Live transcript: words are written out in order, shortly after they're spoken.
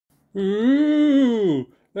Ooh,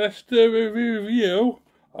 let's do a review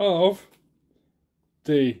of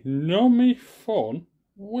the numifun.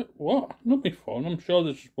 What? Numifun? I'm sure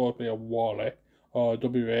this is supposed to be a Wally or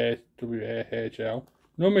W-A-H-L.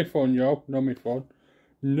 Numifun, yo, numifun.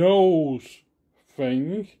 Nose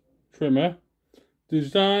thing trimmer.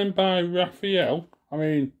 Designed by Raphael. I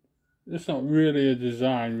mean, it's not really a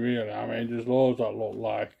design, really. I mean, there's loads that look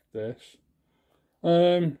like this.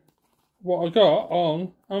 What I got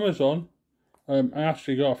on Amazon, I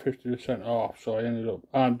actually got 50% off, so I ended up,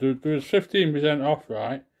 and there was 15% off,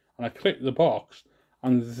 right? And I clicked the box,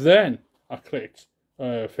 and then I clicked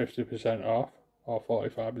 50% off, or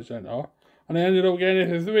 45% off, and I ended up getting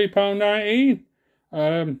it for £3.19.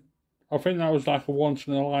 I think that was like a once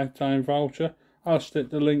in a lifetime voucher. I'll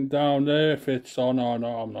stick the link down there if it's on or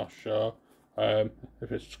not, I'm not sure.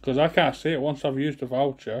 If it's, because I can't see it once I've used the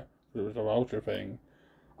voucher, it was a voucher thing.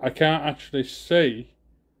 I can't actually see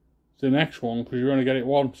the next one because you only get it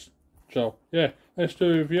once. So yeah, let's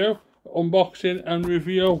do a review, unboxing and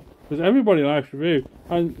review, because everybody likes review.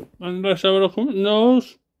 And let's have a look at the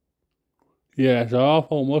nose. Yeah, it's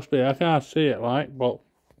awful, must be. I can't see it, like, but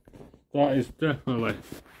that is definitely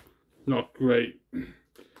not great.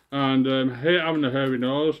 And hate having a hairy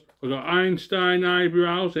nose. I've got Einstein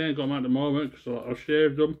eyebrows. I ain't got them at the moment because I've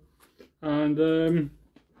shaved them. And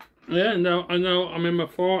yeah, now I know I'm in my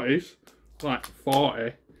 40s, like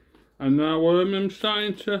 40, and now I'm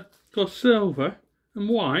starting to go silver and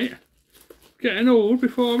white, getting old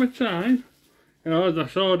before my time. You know,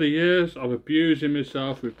 that's all the years of abusing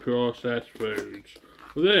myself with processed foods.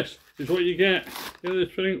 Well, this is what you get. You know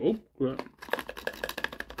this thing? Oh, crap.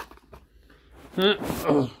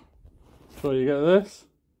 So you get this.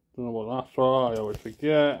 Don't know what that's for, I always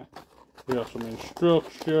forget. You got some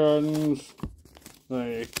instructions.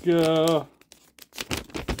 There you go.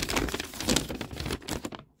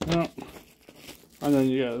 Yep. And then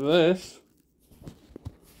you get this.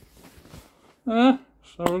 So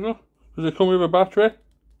we go. Does it come with a battery?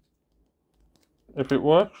 If it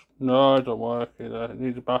works? No, it don't work either. It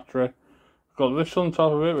needs a battery. Got this on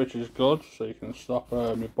top of it, which is good, so you can stop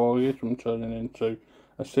my bogies from turning into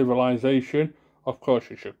a civilization. Of course,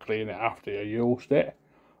 you should clean it after you used it.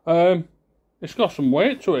 It's got some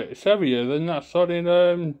weight to it. It's heavier than that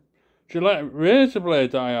sodding Gillette razor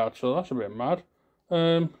blade that I had, so that's a bit mad.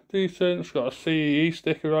 Decent. It's got a CE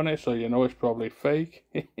sticker on it, so you know it's probably fake.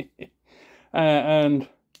 And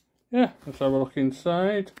yeah, let's have a look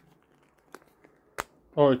inside.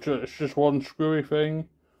 Oh, it's just one screwy thing.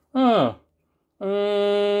 Ah,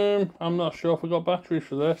 I'm not sure if I got batteries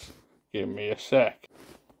for this. Give me a sec.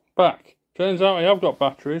 Back. Turns out I have got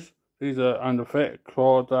batteries. These are under fit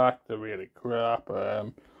Kodak. They're really crap.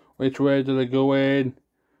 Which way do they go in?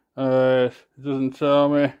 It doesn't tell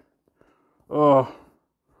me. Oh,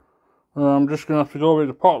 I'm just gonna have to go with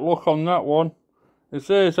the potluck on that one. It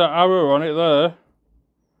says that arrow on it there.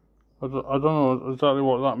 I don't know exactly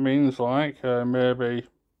what that means. Like maybe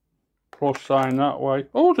plus sign that way.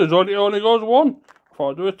 Oh, there's only goes one. I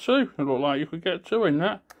thought there were two. It looked like you could get two in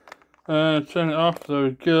that. Turn it off. There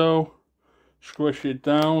we go. Squish it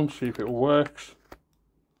down. See if it works.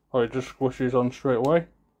 Or it just squishes on straight away.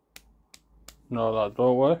 No, that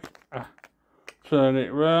don't work. Turn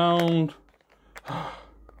it round.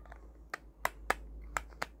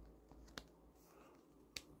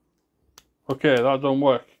 Okay, that don't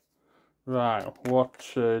work. Right, what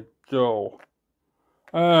to do?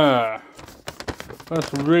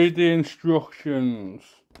 Let's read the instructions.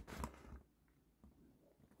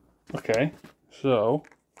 Okay, so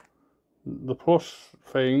the plus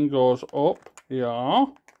thing goes up, yeah.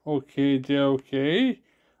 Okie dokie.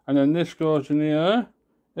 And then this goes in here.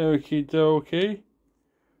 Okie dokie.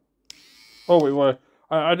 Oh, wait, wait.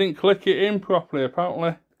 I didn't click it in properly,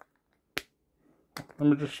 apparently. Let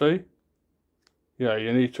me just see. Yeah,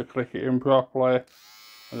 you need to click it in properly.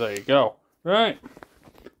 And there you go. Right.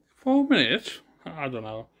 4 minutes? I don't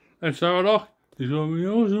know. Let's have a look. This is what my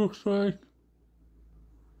nose looks like.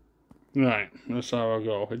 Right, that's how I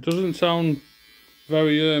go. It doesn't sound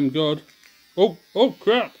very good. Oh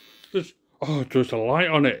crap! There's a light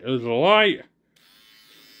on it. There's a light.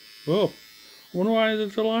 Oh, I wonder why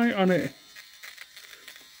there's a light on it.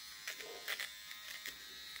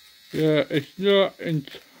 Yeah, it's not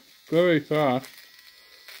very fast.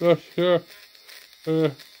 That's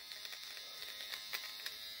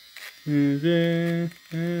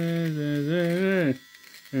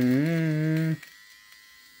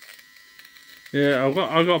yeah,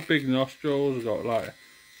 I've got big nostrils. I've got like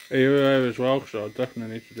ear hair as well, so I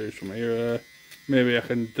definitely need to do some ear hair. Maybe I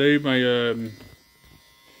can do my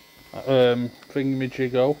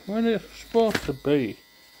thingamajiggo when it's supposed to be.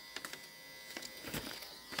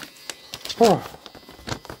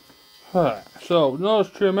 Right, so nose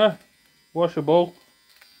trimmer, washable.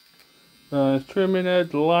 Trimming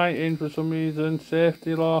head, lighting for some reason,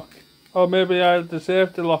 safety lock. Oh, maybe I had the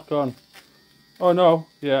safety lock on. Oh no,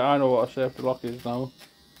 yeah, I know what a safety lock is now.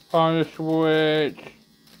 On a switch.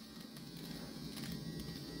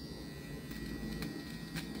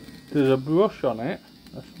 There's a brush on it.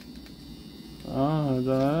 Oh, I don't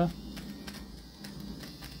know.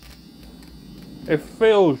 It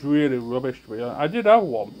feels really rubbish to be honest. I did have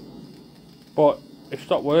one, but it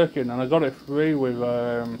stopped working and I got it free with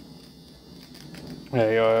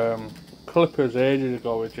clippers ages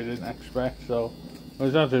ago, which I didn't expect, so it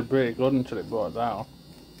was actually pretty good until it brought down.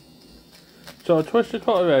 So twist the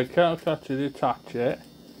cutter head, countercut to detach it,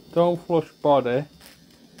 don't flush body,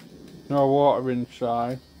 no water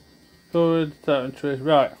inside, cover the detach and twist.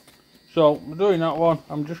 Right, so we're doing that one,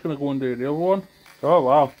 I'm just going to go and do the other one. Oh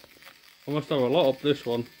wow, I must have a lot up this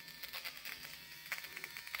one.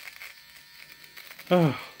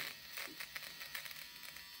 Yeah,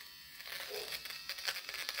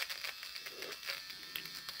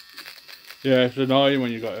 it's annoying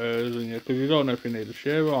when you got hairs and because you don't know if you need a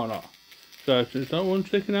shaver or not. So is that one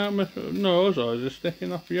sticking out my nose or is it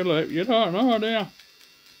sticking off your lip? You don't know, do you?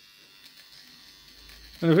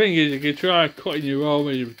 And the thing is, if you try cutting your own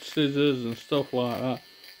with your scissors and stuff like that,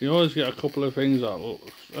 you always get a couple of things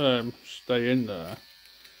that stay in there.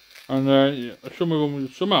 And some of them,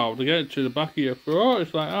 somehow, to get to the back of your throat,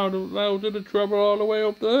 it's like, how did it travel all the way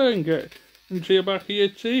up there and get into your back of your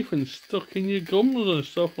teeth and stuck in your gums and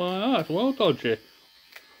stuff like that? It's well dodgy.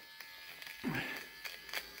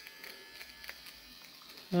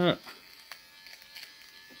 Right.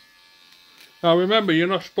 Now remember, you're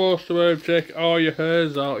not supposed to take all your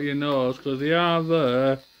hairs out of your nose because they are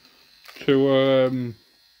there to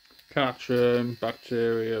catch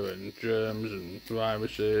bacteria and germs and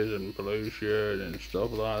viruses and pollution and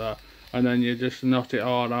stuff like that, and then you just knot it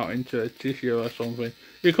all out into a tissue or something.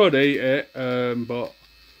 You could eat it, but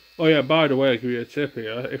oh yeah, by the way, I'll give you a tip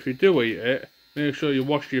here. If you do eat it, make sure you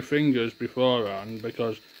wash your fingers beforehand,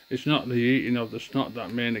 because it's not the eating of the snot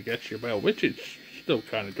that mainly gets you well, which it still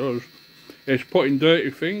kind of does. It's putting dirty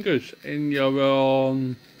fingers in your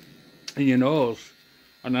nose,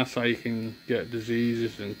 and that's how you can get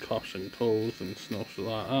diseases and coughs and colds and stuff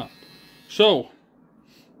like that. So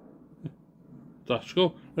that's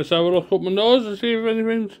cool. Let's have a look up my nose and see if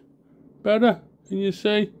anything's better. Can you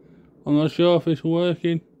see? I'm not sure if it's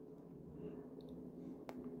working.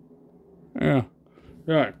 Yeah.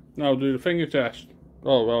 Right, now do the finger test.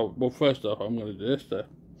 Oh well first off I'm going to do this test.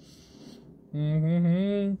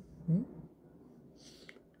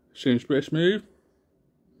 Seems pretty smooth.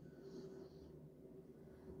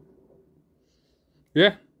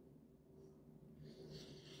 Yeah.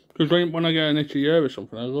 Because when I get an itchy ear or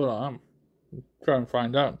something, I go like that. Try and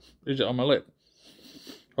find out. Is it on my lip?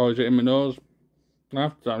 Or is it in my nose?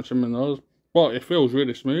 Half the time it's in my nose. But it feels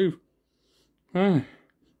really smooth. Right,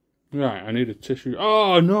 I need a tissue.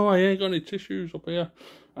 Oh no, I ain't got any tissues up here.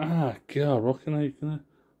 Ah, God, what can I?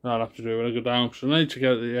 I'll have to do it when I go down, because I need to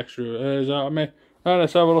get the extra hairs out of me. Right,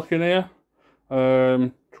 let's have a look in here.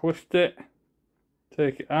 Twist it.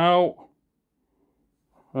 Take it out.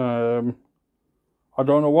 I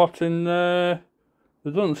don't know what's in there.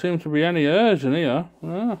 There doesn't seem to be any hairs in here.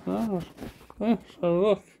 Let's have a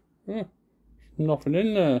look. Nothing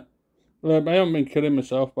in there. I haven't been killing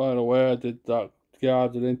myself, by the way. I did that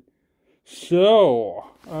gardening. So,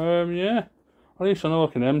 yeah. At least I know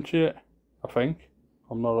I can empty it. I think.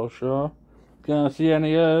 I'm not all sure. Can't see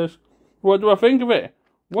any hairs. What do I think of it?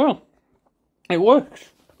 Well, it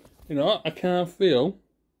works. You know, I can't feel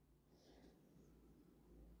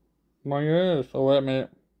my ears. Oh, wait a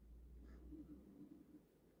minute.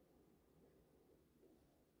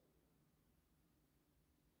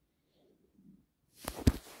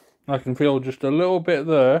 I can feel just a little bit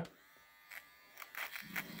there.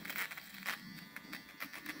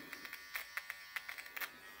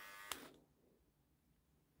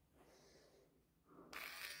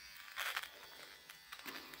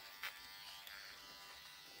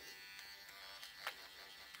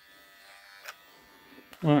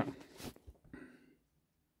 Right.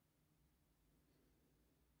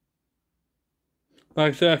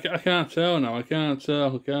 Like I say, I can't tell now. I can't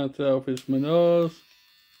tell if it's my nose.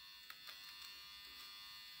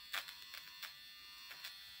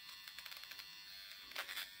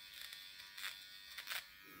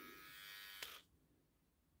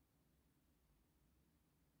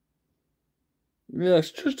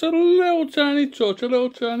 Yes, just a little tiny touch,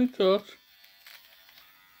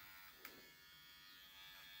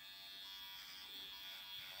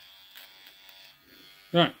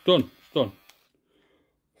 Right, done. It's done.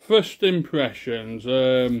 first impressions.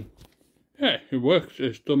 Yeah, it works.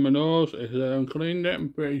 It's done my nose. It's uncleaned it. I'm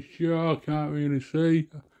pretty sure. I can't really see.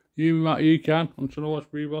 Even that you can until I watch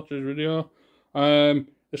this video.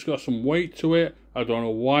 It's got some weight to it. I don't know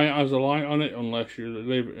why it has a light on it unless you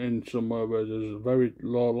live in somewhere where there's very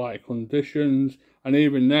low light conditions. And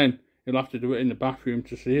even then, you'll have to do it in the bathroom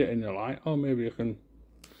to see it in the light. Or maybe you can.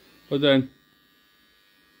 But then,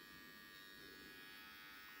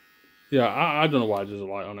 yeah, I don't know why there's a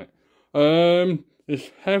light on it. It's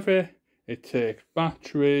heavy. It takes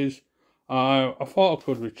batteries. I thought I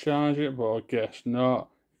could recharge it, but I guess not.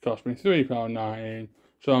 It cost me £3.19.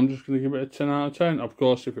 So I'm just going to give it a 10 out of 10. Of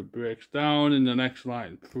course, if it breaks down in the next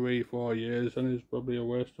like 3-4 years, then it's probably a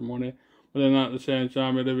waste of money. But then at the same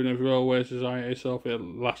time, we live in a railway society, so if it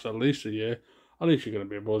lasts at least a year, at least you're going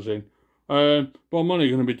to be buzzing. But I'm only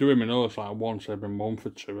going to be doing my nose like once every month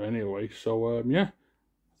or two anyway. So yeah,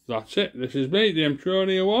 that's it. This is me, the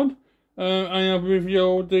Emtronia one. I have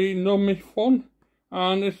reviewed the numifun,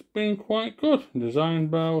 and it's been quite good.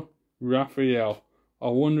 Designed by Raphael. I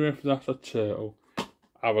wonder if that's a turtle.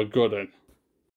 Have a good one.